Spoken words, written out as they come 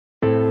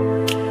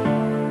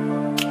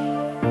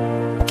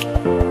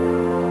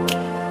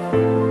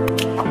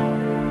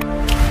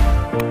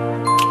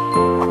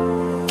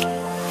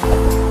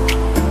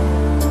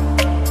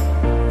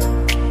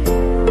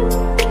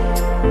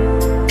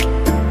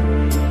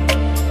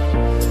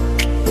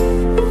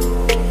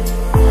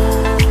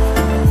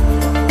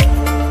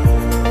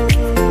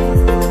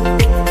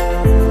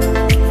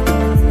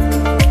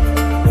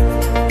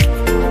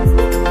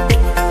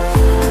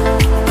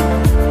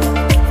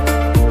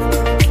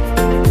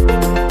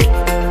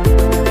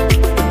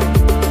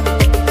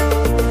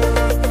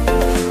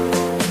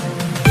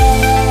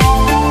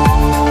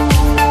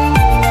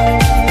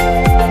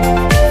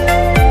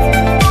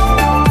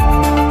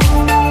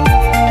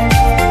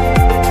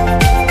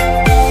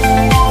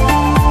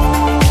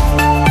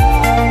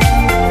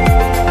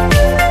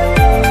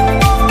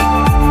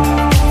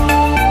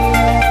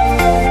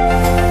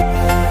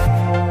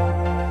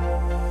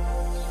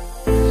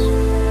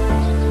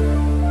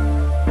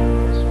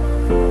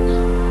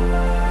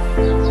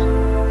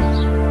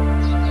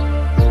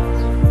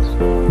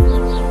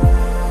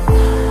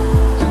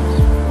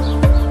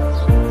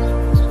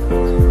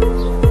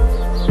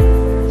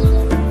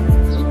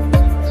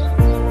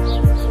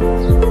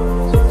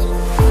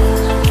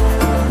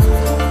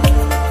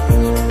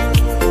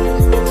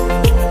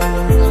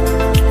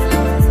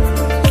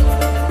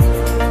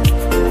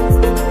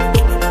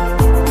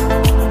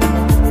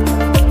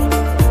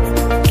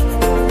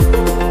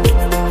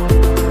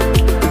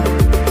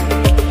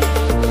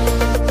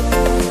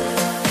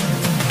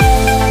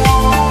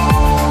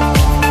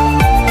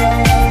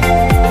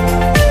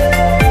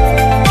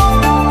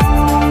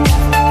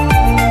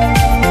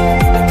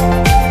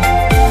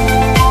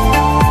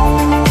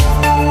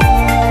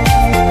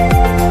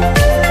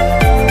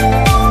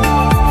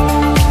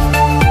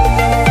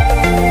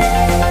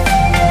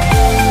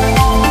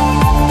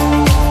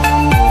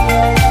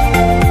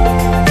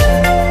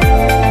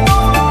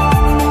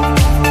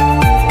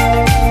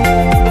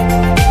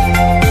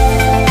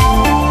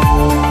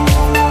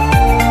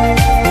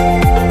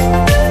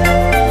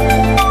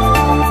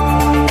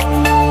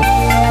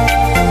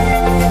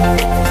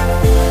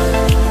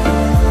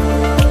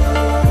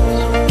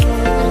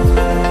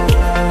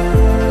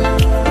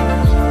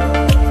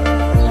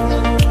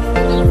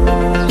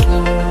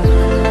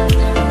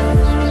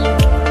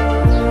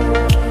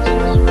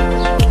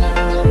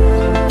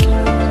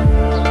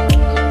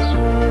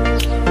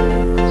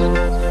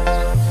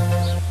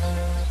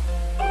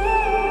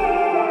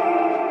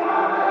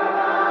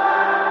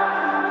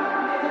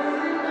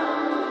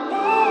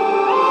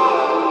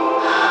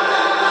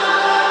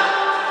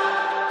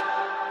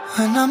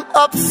When I'm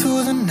up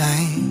through the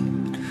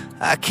night,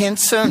 I can't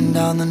turn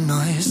down the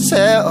noise,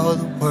 tear all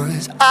the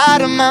words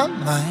out of my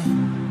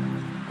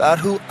mind about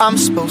who I'm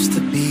supposed to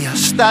be. I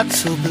start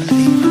to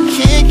believe I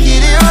can't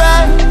get it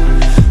right.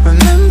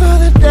 Remember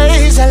the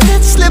days I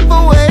let slip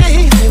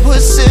away, they were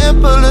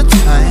simpler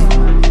times.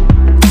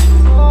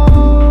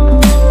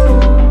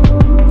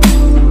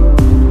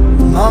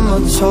 Mama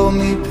told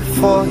me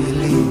before you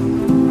leave,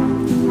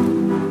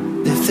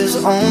 if there's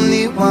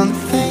only one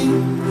thing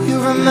you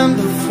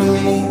remember from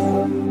me,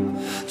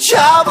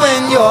 child,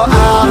 when you're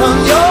out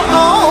on your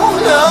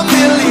own, a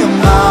million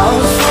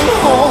miles from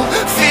home,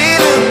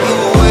 feeling the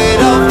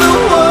weight of the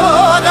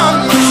world on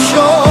your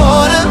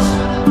shoulders,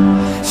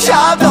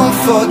 child, don't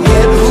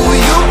forget who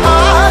you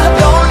are,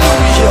 don't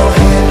lose your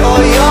head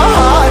or your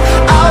heart.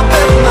 I'll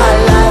bet my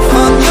life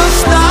on your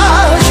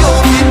stars,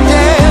 you'll be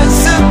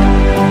dancing,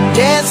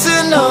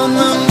 dancing on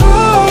the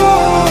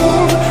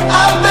moon.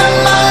 I'll bet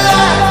my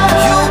life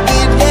you'll be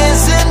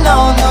dancing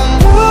on the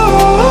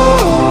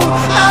moon.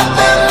 I'll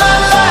bet my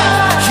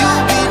life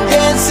you'll be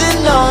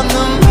dancing on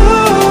the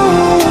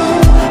moon.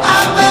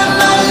 I'll bet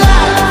my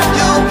life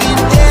you'll be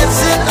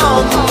dancing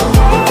on the moon.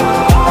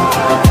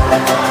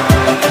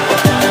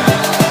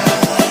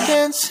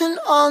 Dancing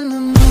on the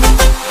moon.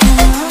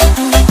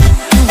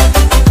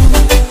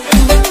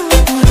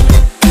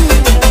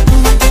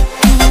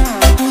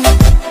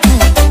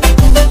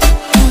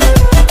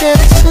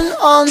 Dancing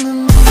on the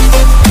moon.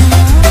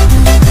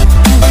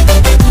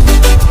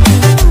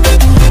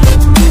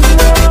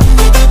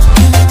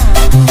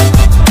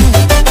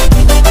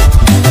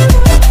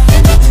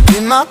 Maybe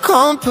my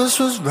compass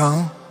was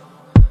wrong,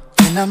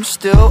 and I'm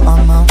still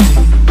on my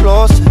way,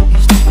 closer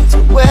each day to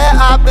where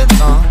I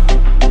belong.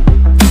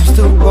 I'm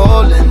still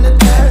rolling the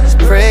dice,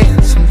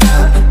 praying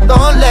sometimes it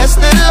don't last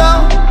that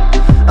long.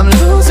 I'm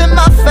losing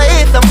my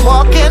faith, I'm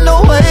walking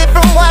away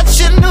from what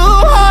you knew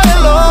all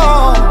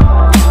along.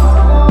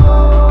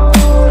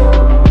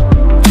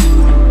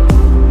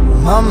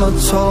 Mama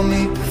told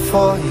me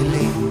before you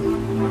leave,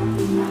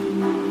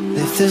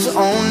 if there's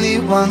only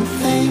one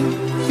thing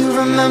you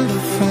remember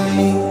from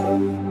me,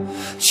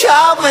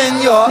 child, when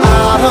you're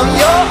out on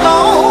your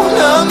own,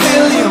 a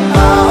million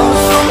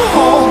miles from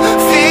home,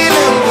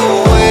 feeling the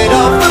weight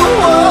of the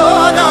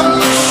world on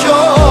your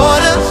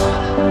shoulders,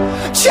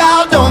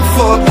 child, don't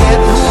forget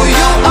who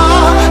you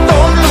are,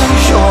 don't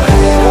lose your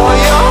head or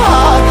your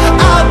heart.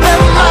 I'll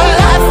bet my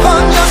life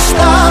on your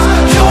stars,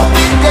 you'll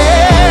be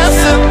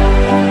dancing,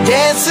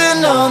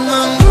 dancing on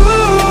the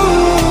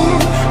moon.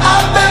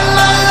 I'll bet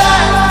my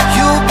life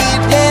you'll be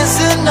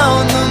dancing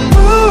on the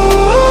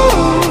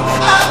moon.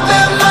 I'll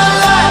bet my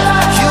life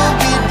you'll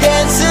be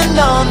dancing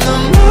on the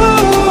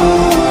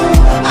moon.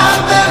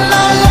 I'll bet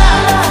my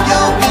life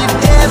you'll be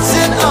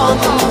dancing on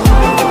the moon.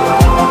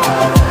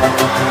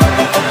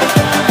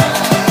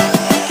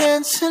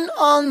 Dancing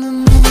on the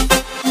moon.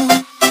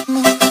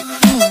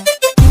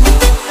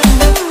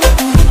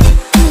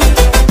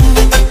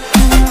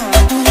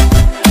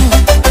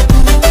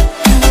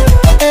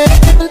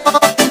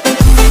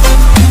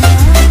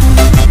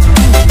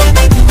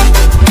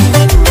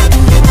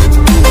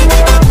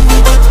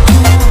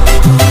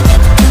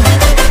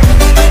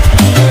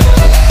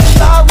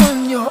 Child, when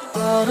you're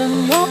out on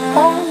your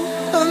own,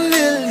 a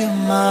million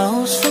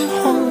miles from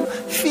home,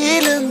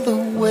 feeling the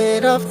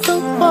weight of the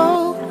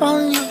world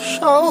on your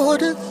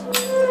shoulders,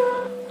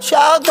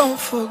 child, don't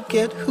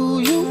forget who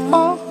you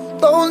are,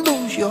 don't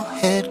lose your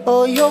head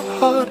or your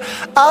heart.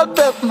 I'll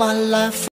bet my life